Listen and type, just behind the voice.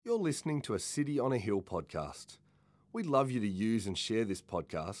You're listening to a City on a Hill podcast. We'd love you to use and share this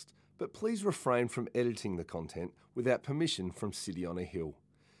podcast, but please refrain from editing the content without permission from City on a Hill.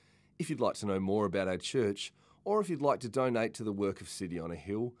 If you'd like to know more about our church, or if you'd like to donate to the work of City on a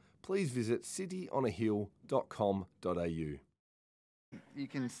Hill, please visit cityonahill.com.au. You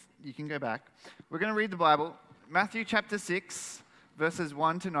can go back. We're going to read the Bible, Matthew chapter 6, verses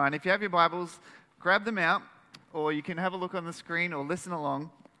 1 to 9. If you have your Bibles, grab them out, or you can have a look on the screen or listen along.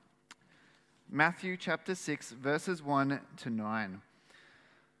 Matthew chapter 6, verses 1 to 9.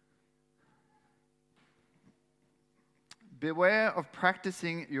 Beware of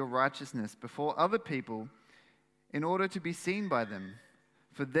practicing your righteousness before other people in order to be seen by them,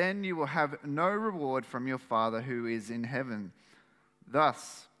 for then you will have no reward from your Father who is in heaven.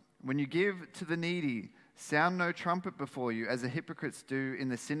 Thus, when you give to the needy, sound no trumpet before you, as the hypocrites do in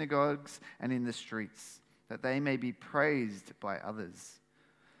the synagogues and in the streets, that they may be praised by others.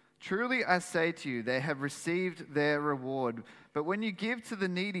 Truly I say to you, they have received their reward. But when you give to the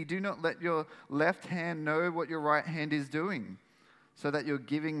needy, do not let your left hand know what your right hand is doing, so that your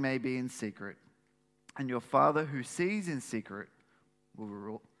giving may be in secret. And your Father who sees in secret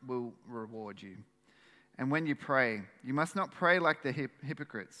will reward you. And when you pray, you must not pray like the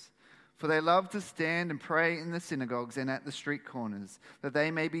hypocrites, for they love to stand and pray in the synagogues and at the street corners, that they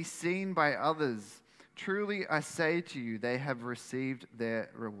may be seen by others. Truly, I say to you, they have received their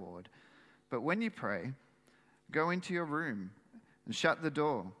reward. But when you pray, go into your room and shut the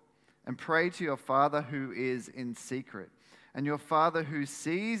door and pray to your Father who is in secret. And your Father who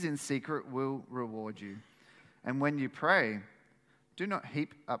sees in secret will reward you. And when you pray, do not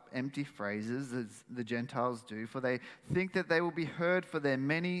heap up empty phrases as the Gentiles do, for they think that they will be heard for their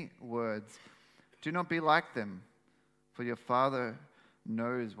many words. Do not be like them, for your Father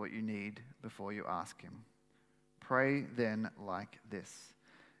knows what you need before you ask him. Pray then like this: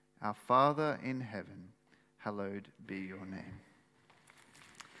 Our Father in heaven, hallowed be your name.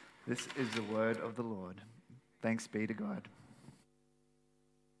 This is the word of the Lord. Thanks be to God.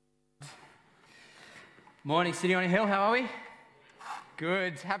 Morning, City on a Hill. How are we?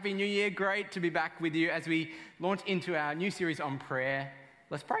 Good. Happy New Year. Great to be back with you as we launch into our new series on prayer.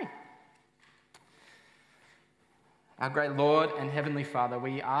 Let's pray. Our great Lord and Heavenly Father,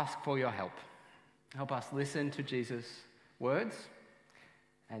 we ask for your help. Help us listen to Jesus' words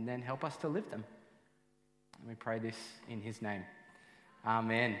and then help us to live them. And we pray this in his name.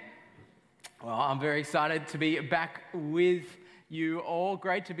 Amen. Well, I'm very excited to be back with you all.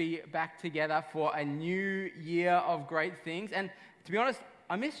 Great to be back together for a new year of great things. And to be honest,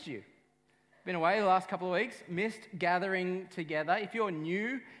 I missed you. Been away the last couple of weeks, missed gathering together. If you're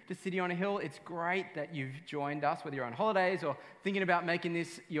new to City on a Hill, it's great that you've joined us, whether you're on holidays or thinking about making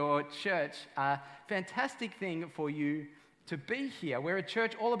this your church. Fantastic thing for you to be here. We're a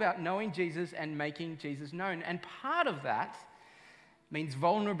church all about knowing Jesus and making Jesus known. And part of that means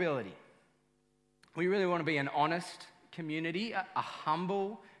vulnerability. We really want to be an honest community, a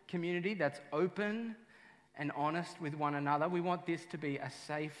humble community that's open and honest with one another. We want this to be a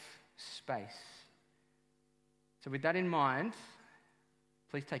safe space. So with that in mind,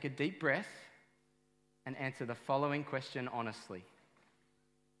 please take a deep breath and answer the following question honestly.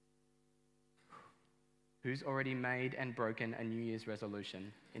 Who's already made and broken a New Year's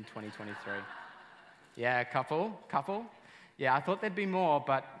resolution in 2023? Yeah, a couple. Yeah, I thought there'd be more,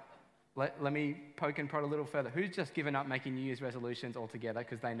 but let me poke and prod a little further. Who's just given up making New Year's resolutions altogether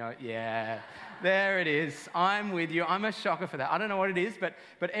because they know, yeah, there it is. I'm with you. I'm a shocker for that. I don't know what it is, but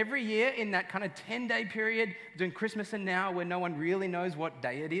every year in that kind of 10-day period between Christmas and now where no one really knows what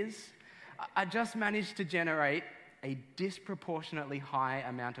day it is, I just managed to generate a disproportionately high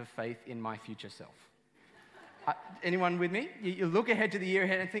amount of faith in my future self. Anyone with me? You look ahead to the year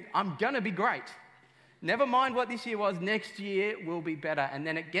ahead and think, I'm going to be great. Never mind what this year was, next year will be better. And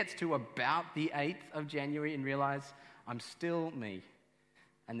then it gets to about the 8th of January and realize I'm still me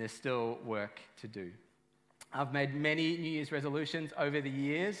and there's still work to do. I've made many New Year's resolutions over the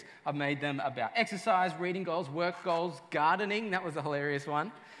years. I've made them about exercise, reading goals, work goals, gardening. That was a hilarious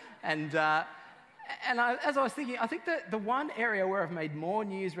one. And as I was thinking, I think that the one area where I've made more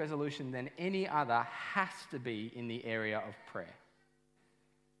New Year's resolution than any other has to be in the area of prayer.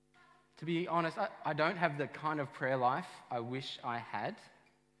 To be honest, I don't have the kind of prayer life I wish I had.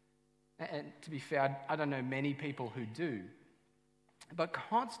 And to be fair, I don't know many people who do. But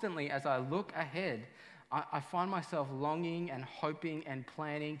constantly as I look ahead, I find myself longing and hoping and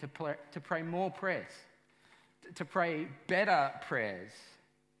planning to pray more prayers, to pray better prayers.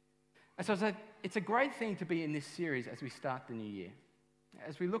 And so it's a great thing to be in this series as we start the new year.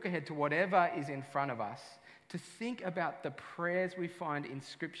 As we look ahead to whatever is in front of us, to think about the prayers we find in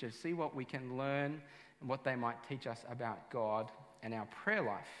Scripture, see what we can learn and what they might teach us about God and our prayer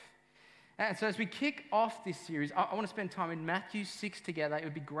life. And so as we kick off this series, I want to spend time in Matthew 6 together. It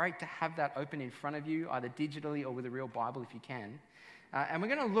would be great to have that open in front of you, either digitally or with a real Bible if you can. And we're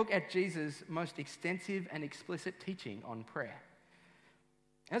going to look at Jesus' most extensive and explicit teaching on prayer.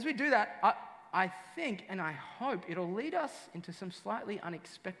 As we do that, I think and I hope it'll lead us into some slightly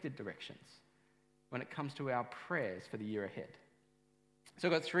unexpected directions when it comes to our prayers for the year ahead. So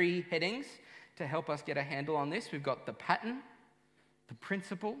I've got 3 headings to help us get a handle on this. We've got the pattern, the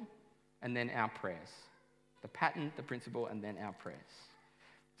principle, and then our prayers. The pattern, the principle, and then our prayers.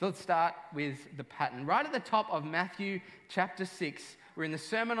 So let's start with the pattern. Right at the top of Matthew chapter 6, we're in the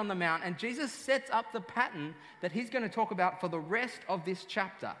Sermon on the Mount, and Jesus sets up the pattern that he's going to talk about for the rest of this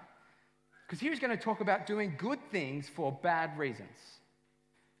chapter. Because he was going to talk about doing good things for bad reasons.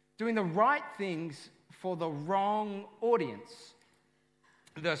 Doing the right things for the wrong audience.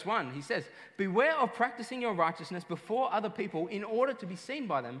 Verse 1, he says, "Beware of practicing your righteousness before other people in order to be seen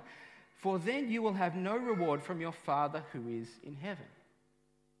by them, for then you will have no reward from your Father who is in heaven."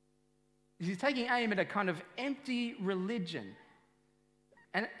 He's taking aim at a kind of empty religion.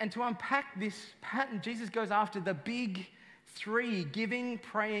 And to unpack this pattern, Jesus goes after the big 3, giving,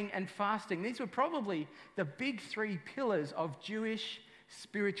 praying, and fasting. These were probably the big 3 pillars of Jewish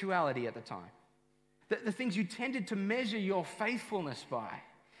spirituality at the time. The things you tended to measure your faithfulness by.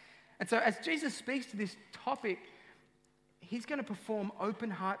 And so as Jesus speaks to this topic, he's going to perform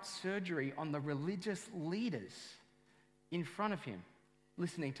open heart surgery on the religious leaders in front of him,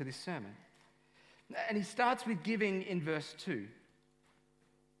 listening to this sermon. And he starts with giving in verse 2.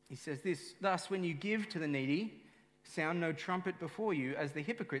 He says this, "Thus when you give to the needy, sound no trumpet before you, as the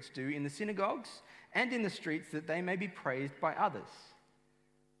hypocrites do in the synagogues and in the streets, that they may be praised by others."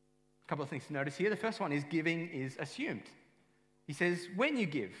 A couple of things to notice here. The first one is giving is assumed. He says, when you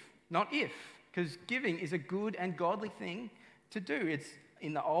give, not if, because giving is a good and godly thing to do. It's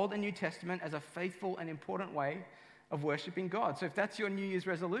in the Old and New Testament as a faithful and important way of worshiping God. So if that's your New Year's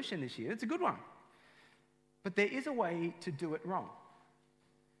resolution this year, it's a good one. But there is a way to do it wrong.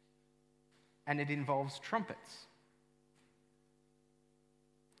 And it involves trumpets.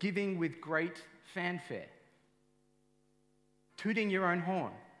 Giving with great fanfare. Tooting your own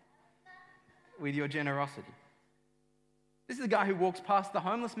horn with your generosity. This is the guy who walks past the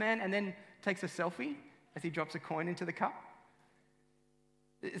homeless man and then takes a selfie as he drops a coin into the cup.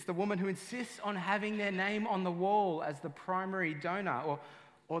 It's the woman who insists on having their name on the wall as the primary donor,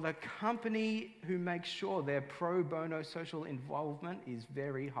 or the company who makes sure their pro bono social involvement is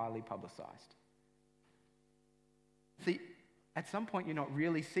very highly publicized. See, at some point you're not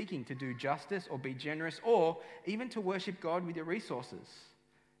really seeking to do justice or be generous or even to worship God with your resources.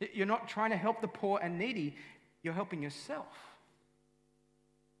 You're not trying to help the poor and needy, you're helping yourself.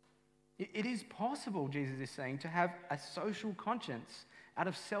 It is possible, Jesus is saying, to have a social conscience out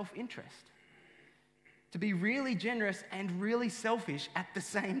of self-interest. To be really generous and really selfish at the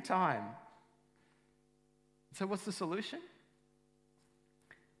same time. So what's the solution?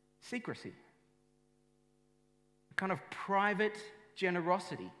 Secrecy. A kind of private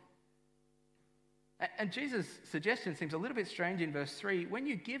generosity. And Jesus' suggestion seems a little bit strange in verse 3. When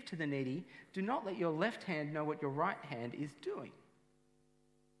you give to the needy, do not let your left hand know what your right hand is doing.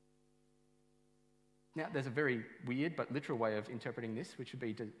 Now, there's a very weird but literal way of interpreting this, which would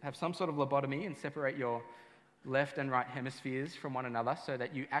be to have some sort of lobotomy and separate your left and right hemispheres from one another so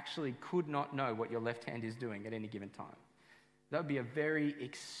that you actually could not know what your left hand is doing at any given time. That would be a very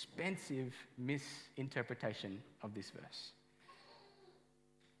expensive misinterpretation of this verse.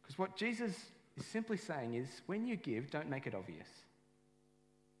 Because what Jesus is simply saying is, when you give, don't make it obvious.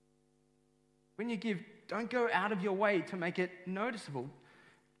 When you give, don't go out of your way to make it noticeable.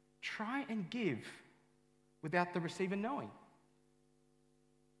 Try and give without the receiver knowing.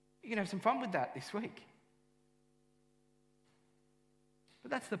 You can have some fun with that this week.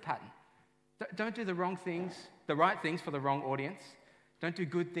 But that's the pattern. Don't do the wrong things, the right things for the wrong audience. Don't do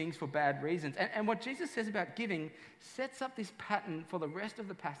good things for bad reasons. And what Jesus says about giving sets up this pattern for the rest of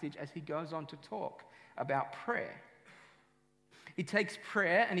the passage as he goes on to talk about prayer. He takes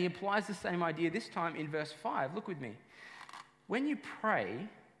prayer and he applies the same idea this time in verse 5. Look with me. When you pray,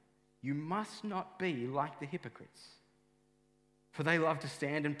 you must not be like the hypocrites. For they love to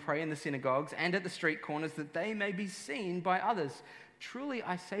stand and pray in the synagogues and at the street corners that they may be seen by others. Truly,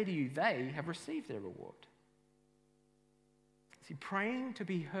 I say to you, they have received their reward. See, praying to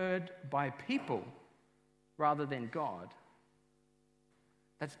be heard by people rather than God,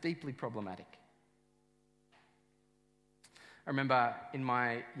 that's deeply problematic. I remember in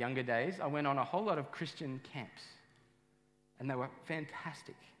my younger days, I went on a whole lot of Christian camps, and they were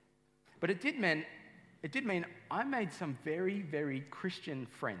fantastic. But it did mean I made some very, very Christian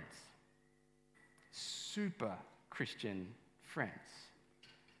friends. Super Christian friends.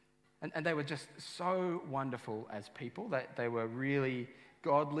 And they were just so wonderful as people. That they were really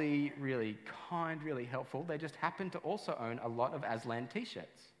godly, really kind, really helpful. They just happened to also own a lot of Aslan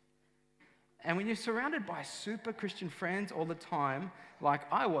t-shirts. And when you're surrounded by super Christian friends all the time, like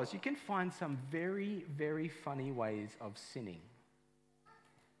I was, you can find some very, very funny ways of sinning.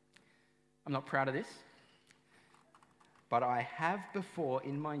 I'm not proud of this, but I have before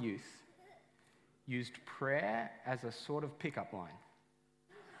in my youth used prayer as a sort of pickup line.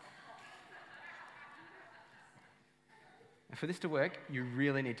 And for this to work, you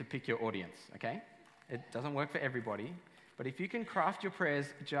really need to pick your audience, okay? It doesn't work for everybody, but if you can craft your prayers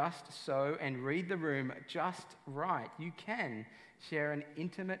just so and read the room just right, you can share an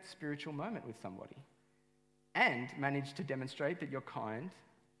intimate spiritual moment with somebody and manage to demonstrate that you're kind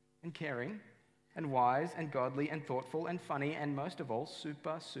and caring and wise and godly and thoughtful and funny and most of all,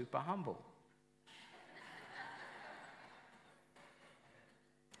 super, super humble.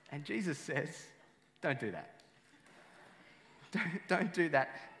 And Jesus says, don't do that. Don't do that.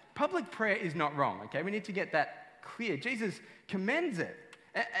 Public prayer is not wrong, okay? We need to get that clear. Jesus commends it,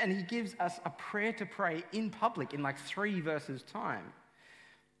 and he gives us a prayer to pray in public in like 3 verses time.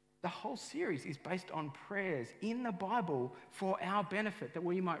 The whole series is based on prayers in the Bible for our benefit, that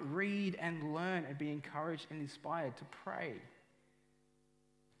we might read and learn and be encouraged and inspired to pray.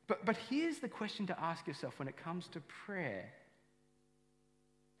 But here's the question to ask yourself when it comes to prayer.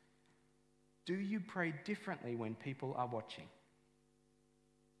 Do you pray differently when people are watching?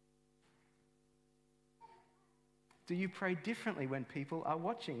 Do you pray differently when people are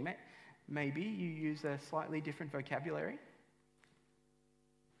watching? Maybe you use a slightly different vocabulary.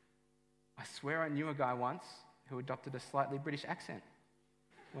 I swear I knew a guy once who adopted a slightly British accent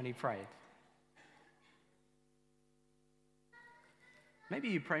when he prayed. Maybe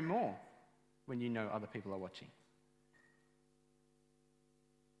you pray more when you know other people are watching.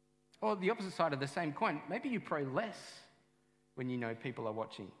 Or the opposite side of the same coin, maybe you pray less when you know people are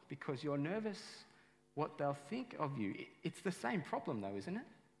watching because you're nervous what they'll think of you. It's the same problem though, isn't it?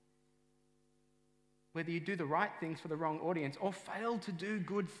 Whether you do the right things for the wrong audience or fail to do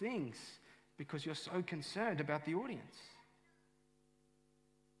good things because you're so concerned about the audience.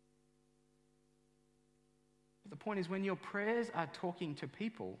 But the point is, when your prayers are talking to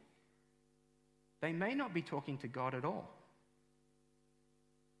people, they may not be talking to God at all.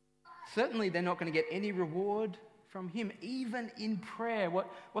 Certainly, they're not going to get any reward from him, even in prayer,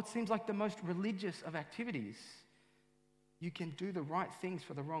 what seems like the most religious of activities. You can do the right things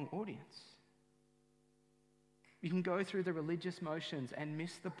for the wrong audience. You can go through the religious motions and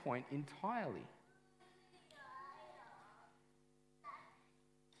miss the point entirely.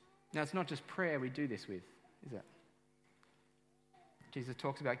 Now, it's not just prayer we do this with, is it? Jesus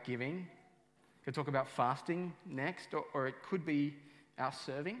talks about giving. He could talk about fasting next, or it could be our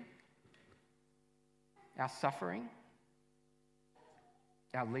serving, our suffering,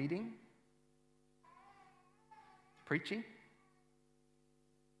 our leading, preaching.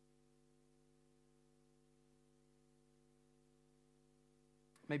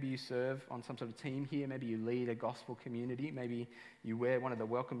 Maybe you serve on some sort of team here. Maybe you lead a gospel community. Maybe you wear one of the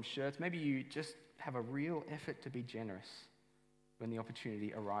welcome shirts. Maybe you just have a real effort to be generous when the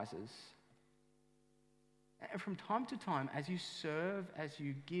opportunity arises. And from time to time, as you serve, as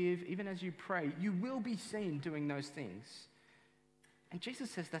you give, even as you pray, you will be seen doing those things. And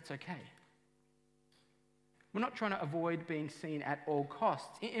Jesus says that's okay. We're not trying to avoid being seen at all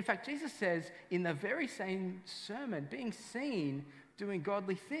costs. In fact, Jesus says in the very same sermon, being seen doing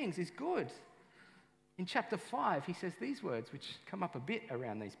godly things is good. In chapter 5, he says these words, which come up a bit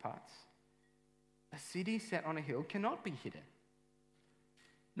around these parts. A city set on a hill cannot be hidden.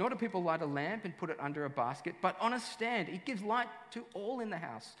 Nor do people light a lamp and put it under a basket, but on a stand. It gives light to all in the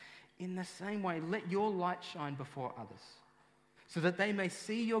house. In the same way, let your light shine before others, so that they may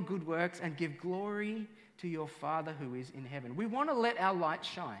see your good works and give glory to your Father who is in heaven. We want to let our light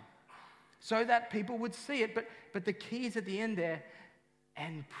shine so that people would see it, but the key is at the end there,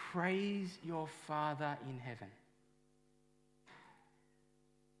 and praise your Father in heaven.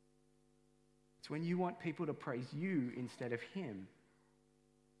 It's when you want people to praise you instead of him.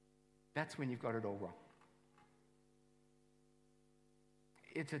 That's when you've got it all wrong.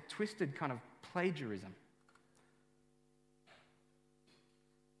 It's a twisted kind of plagiarism,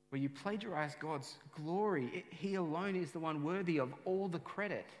 where you plagiarize God's glory. He alone is the one worthy of all the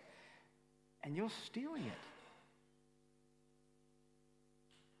credit, and you're stealing it.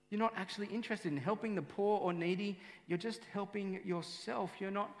 You're not actually interested in helping the poor or needy. You're just helping yourself. You're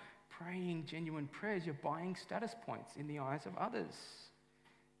not praying genuine prayers. You're buying status points in the eyes of others.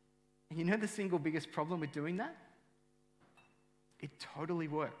 And you know the single biggest problem with doing that? It totally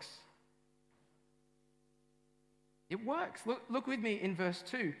works. It works. Look with me in verse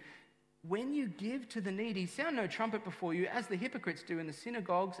 2. When you give to the needy, sound no trumpet before you, as the hypocrites do in the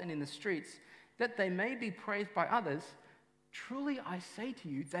synagogues and in the streets, that they may be praised by others. Truly I say to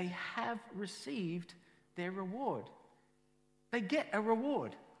you, they have received their reward. They get a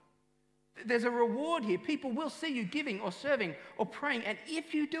reward. There's a reward here. People will see you giving or serving or praying, and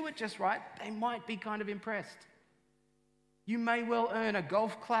if you do it just right, they might be kind of impressed. You may well earn a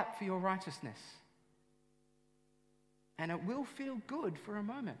golf clap for your righteousness. And it will feel good for a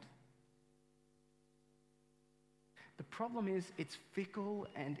moment. The problem is it's fickle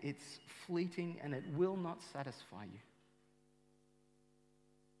and it's fleeting and it will not satisfy you.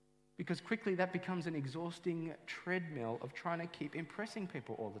 Because quickly that becomes an exhausting treadmill of trying to keep impressing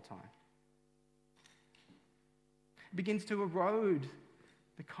people all the time. It begins to erode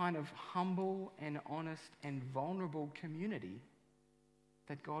the kind of humble and honest and vulnerable community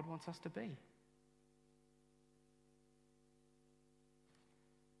that God wants us to be.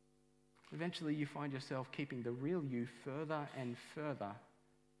 Eventually you find yourself keeping the real you further and further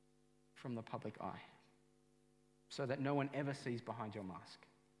from the public eye, so that no one ever sees behind your mask.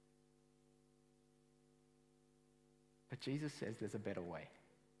 But Jesus says there's a better way.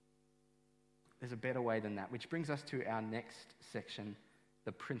 There's a better way than that, which brings us to our next section,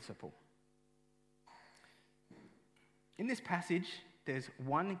 the principle. In this passage, there's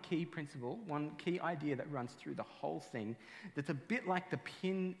one key principle, one key idea that runs through the whole thing that's a bit like the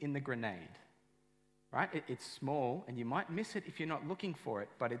pin in the grenade, right? It's small and you might miss it if you're not looking for it,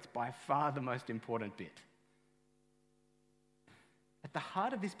 but it's by far the most important bit. At the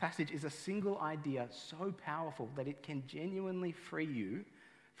heart of this passage is a single idea so powerful that it can genuinely free you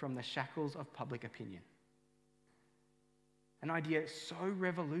from the shackles of public opinion. An idea so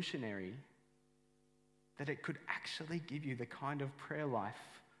revolutionary that it could actually give you the kind of prayer life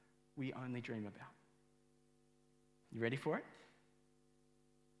we only dream about. You ready for it?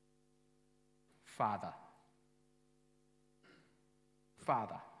 Father.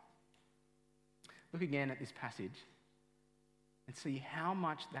 Father. Look again at this passage and see how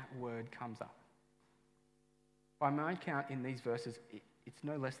much that word comes up. By my count in these verses, it's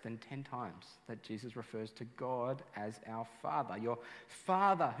no less than 10 times that Jesus refers to God as our Father. Your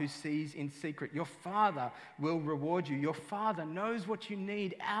Father who sees in secret. Your Father will reward you. Your Father knows what you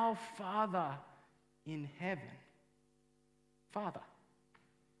need. Our Father in heaven. Father.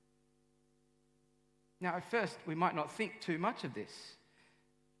 Now, at first, we might not think too much of this,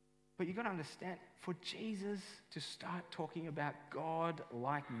 but you've got to understand, for Jesus to start talking about God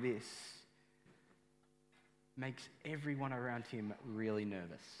like this makes everyone around him really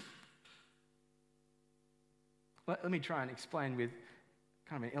nervous. Let me try and explain with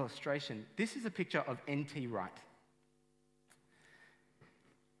kind of an illustration. This is a picture of N.T. Wright.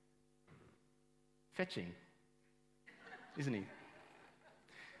 Fetching, isn't he?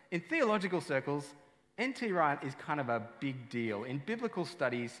 In theological circles, N.T. Wright is kind of a big deal. In biblical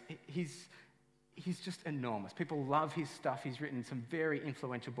studies, he's just enormous. People love his stuff. He's written some very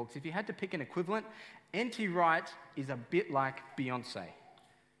influential books. If you had to pick an equivalent, N.T. Wright is a bit like Beyonce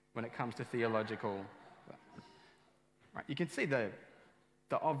when it comes to theological. Right, you can see the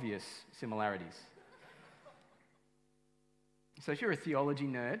obvious similarities. So if you're a theology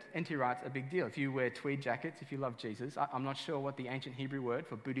nerd, N.T. Wright's a big deal. If you wear tweed jackets, if you love Jesus, I'm not sure what the ancient Hebrew word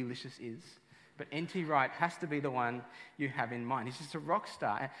for bootylicious is, but N.T. Wright has to be the one you have in mind. He's just a rock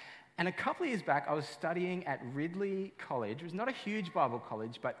star. And a couple of years back, I was studying at Ridley College. It was not a huge Bible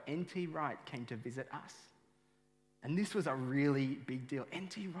college, but N.T. Wright came to visit us. And this was a really big deal.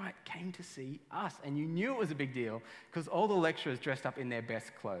 N.T. Wright came to see us, and you knew it was a big deal because all the lecturers dressed up in their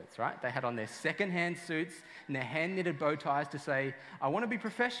best clothes, right? They had on their second-hand suits and their hand-knitted bow ties to say, I want to be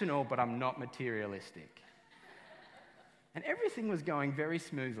professional, but I'm not materialistic. And everything was going very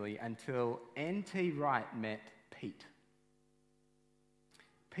smoothly until N.T. Wright met Pete.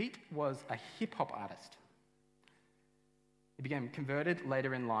 Pete was a hip-hop artist. He became converted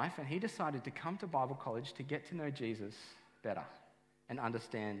later in life, and he decided to come to Bible college to get to know Jesus better and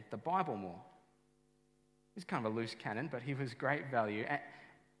understand the Bible more. He's kind of a loose cannon, but he was great value,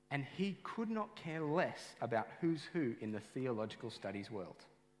 and he could not care less about who's who in the theological studies world.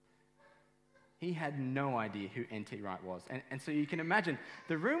 He had no idea who N.T. Wright was. And so you can imagine,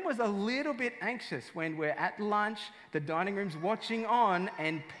 the room was a little bit anxious when we're at lunch, the dining room's watching on,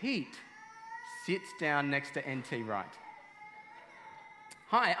 and Pete sits down next to N.T. Wright.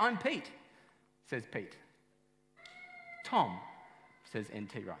 Hi, I'm Pete, says Pete. Tom, says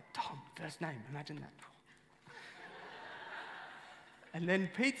NT Wright. Tom, first name, imagine that. And then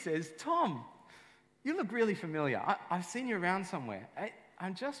Pete says, Tom, you look really familiar. I've seen you around somewhere.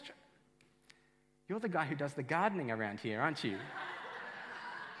 You're the guy who does the gardening around here, aren't you?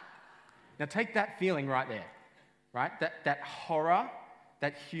 Now take that feeling right there, right? That horror,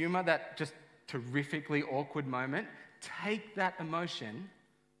 that humor, that just terrifically awkward moment. Take that emotion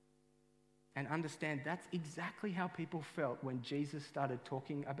and understand that's exactly how people felt when Jesus started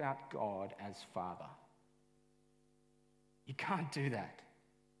talking about God as Father. You can't do that.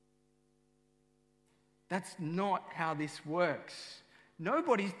 That's not how this works.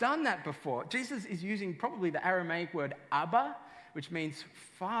 Nobody's done that before. Jesus is using probably the Aramaic word Abba, which means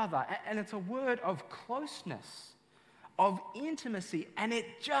father, and it's a word of closeness, of intimacy, and it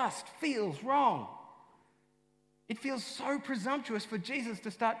just feels wrong. It feels so presumptuous for Jesus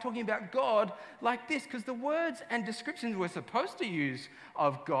to start talking about God like this, because the words and descriptions we're supposed to use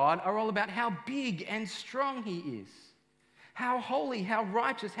of God are all about how big and strong he is, how holy, how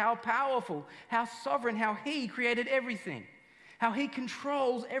righteous, how powerful, how sovereign, how he created everything, how he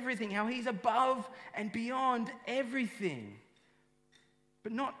controls everything, how he's above and beyond everything,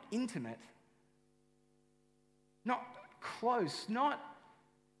 but not intimate, not close, not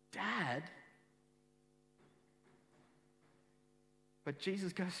dad. But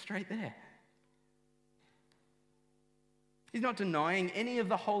Jesus goes straight there. He's not denying any of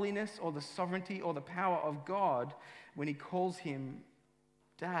the holiness or the sovereignty or the power of God when he calls him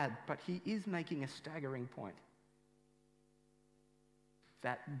dad, but he is making a staggering point.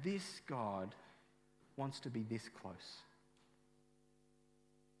 That this God wants to be this close.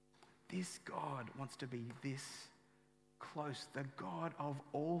 This God wants to be this close. The God of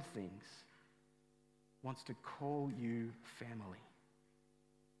all things wants to call you family.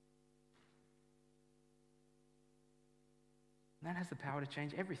 And that has the power to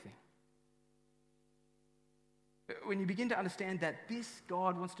change everything. When you begin to understand that this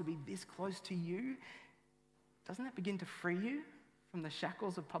God wants to be this close to you, doesn't that begin to free you from the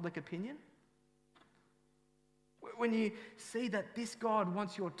shackles of public opinion? When you see that this God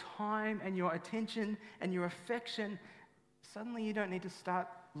wants your time and your attention and your affection, suddenly you don't need to start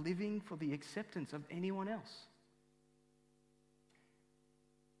living for the acceptance of anyone else.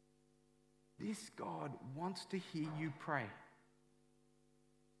 This God wants to hear you pray.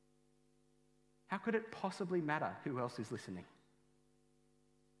 How could it possibly matter who else is listening?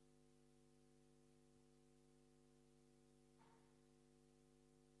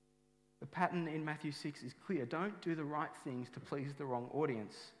 The pattern in Matthew 6 is clear. Don't do the right things to please the wrong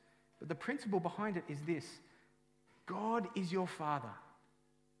audience. But the principle behind it is this: God is your Father.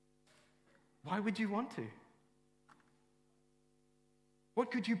 Why would you want to? What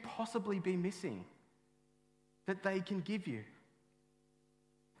could you possibly be missing that they can give you?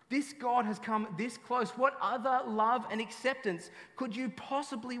 This God has come this close. What other love and acceptance could you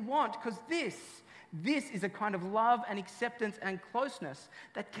possibly want? Because this is a kind of love and acceptance and closeness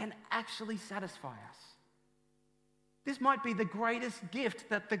that can actually satisfy us. This might be the greatest gift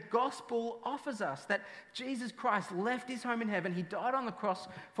that the gospel offers us, that Jesus Christ left his home in heaven. He died on the cross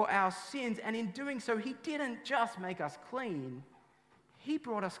for our sins, and in doing so, he didn't just make us clean, he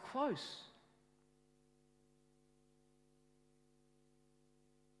brought us close.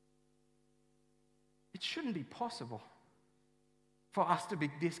 It shouldn't be possible for us to be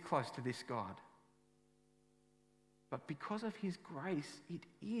this close to this God. But because of his grace, it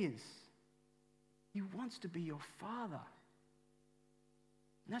is. He wants to be your Father.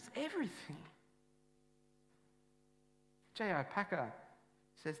 And that's everything. J.I. Packer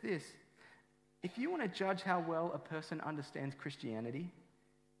says this: if you want to judge how well a person understands Christianity,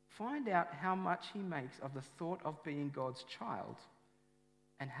 find out how much he makes of the thought of being God's child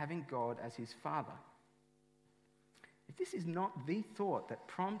and having God as his Father. If this is not the thought that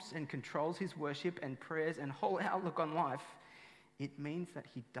prompts and controls his worship and prayers and whole outlook on life, it means that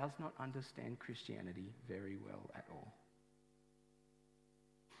he does not understand Christianity very well at all.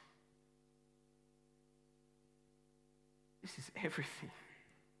 This is everything.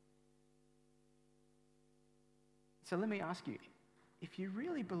 So let me ask you, if you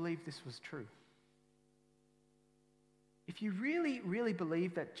really believe this was true, if you really, really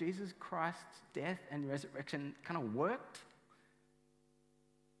believe that Jesus Christ's death and resurrection kind of worked,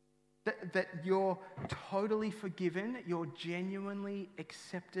 that you're totally forgiven, you're genuinely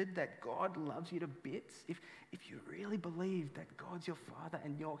accepted, that God loves you to bits, if you really believe that God's your Father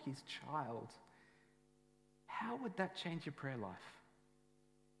and you're his child, how would that change your prayer life?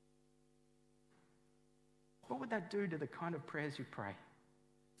 What would that do to the kind of prayers you pray?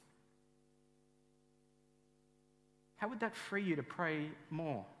 How would that free you to pray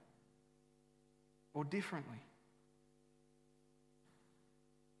more or differently?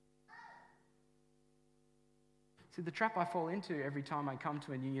 See, the trap I fall into every time I come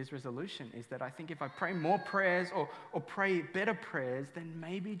to a New Year's resolution is that I think if I pray more prayers or pray better prayers, then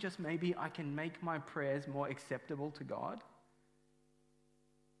maybe, just maybe, I can make my prayers more acceptable to God.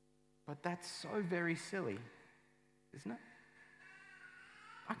 But that's so very silly, isn't it?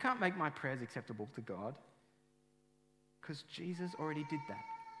 I can't make my prayers acceptable to God because Jesus already did that.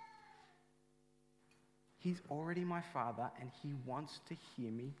 He's already my Father and he wants to hear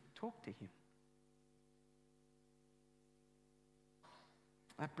me talk to him.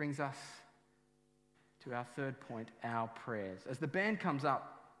 That brings us to our third point, our prayers. As the band comes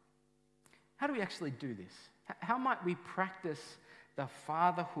up, how do we actually do this? How might we practice the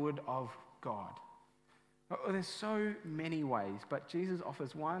fatherhood of God? Oh, there's so many ways, but Jesus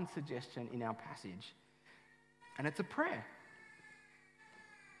offers one suggestion in our passage, and it's a prayer.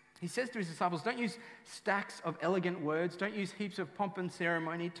 He says to his disciples, don't use stacks of elegant words, don't use heaps of pomp and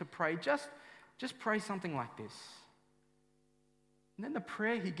ceremony to pray, just pray something like this. And then the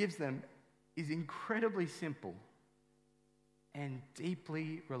prayer he gives them is incredibly simple and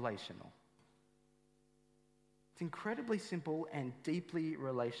deeply relational. It's incredibly simple and deeply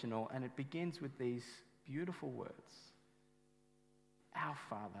relational, and it begins with these beautiful words. Our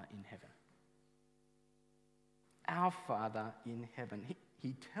Father in heaven. Our Father in heaven.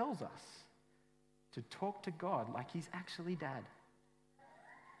 He tells us to talk to God like he's actually Dad.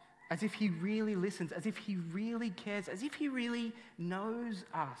 As if he really listens, as if he really cares, as if he really knows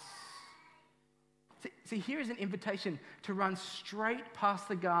us. See, here is an invitation to run straight past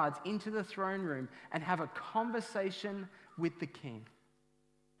the guards into the throne room and have a conversation with the King.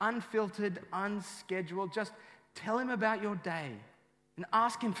 Unfiltered, unscheduled, just tell him about your day and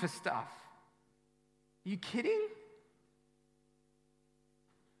ask him for stuff. Are you kidding?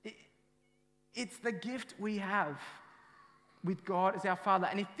 It's the gift we have with God as our Father.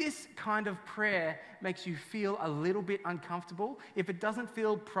 And if this kind of prayer makes you feel a little bit uncomfortable, if it doesn't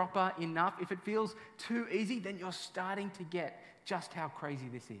feel proper enough, if it feels too easy, then you're starting to get just how crazy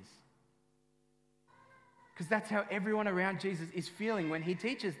this is. Because that's how everyone around Jesus is feeling when he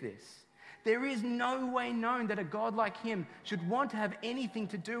teaches this. There is no way known that a God like him should want to have anything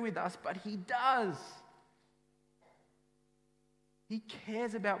to do with us, but he does. He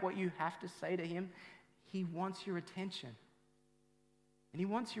cares about what you have to say to him. He wants your attention. And he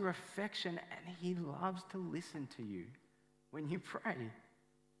wants your affection, and he loves to listen to you when you pray.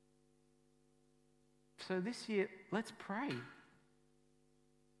 So this year, let's pray.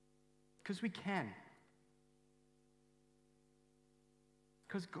 Because we can.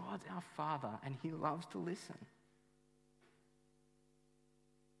 Because God's our Father, and he loves to listen.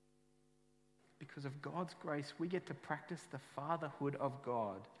 Because of God's grace, we get to practice the fatherhood of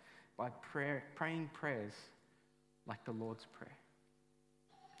God by praying prayers like the Lord's Prayer.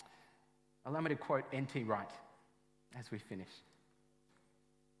 Allow me to quote N.T. Wright as we finish.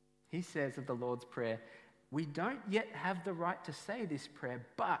 He says of the Lord's Prayer, we don't yet have the right to say this prayer,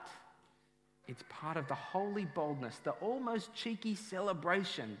 but it's part of the holy boldness, the almost cheeky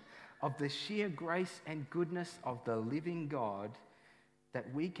celebration of the sheer grace and goodness of the living God,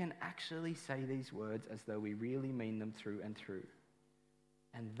 that we can actually say these words as though we really mean them through and through.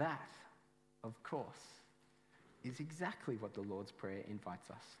 And that, of course, is exactly what the Lord's Prayer invites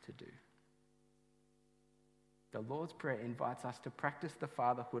us to do. The Lord's Prayer invites us to practice the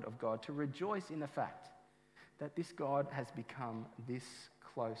fatherhood of God, to rejoice in the fact that this God has become this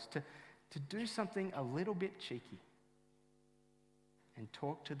close, to do something a little bit cheeky and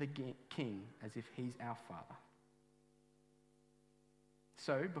talk to the King as if he's our Father.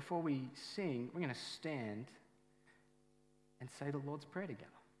 So before we sing, we're going to stand and say the Lord's Prayer together.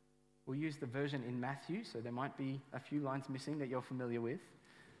 We'll use the version in Matthew, so there might be a few lines missing that you're familiar with,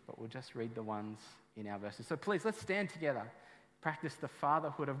 but we'll just read the ones in our verses. So please, let's stand together, practice the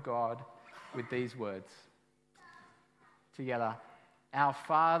fatherhood of God with these words. Together, our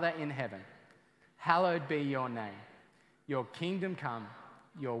Father in heaven, hallowed be your name. Your kingdom come,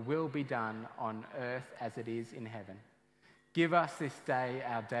 your will be done on earth as it is in heaven. Give us this day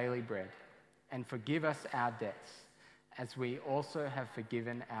our daily bread, and forgive us our debts, as we also have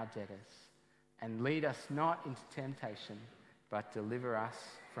forgiven our debtors. And lead us not into temptation, but deliver us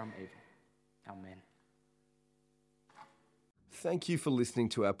from evil. Amen. Thank you for listening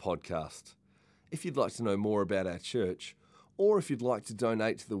to our podcast. If you'd like to know more about our church, or if you'd like to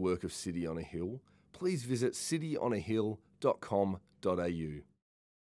donate to the work of City on a Hill, please visit cityonahill.com.au.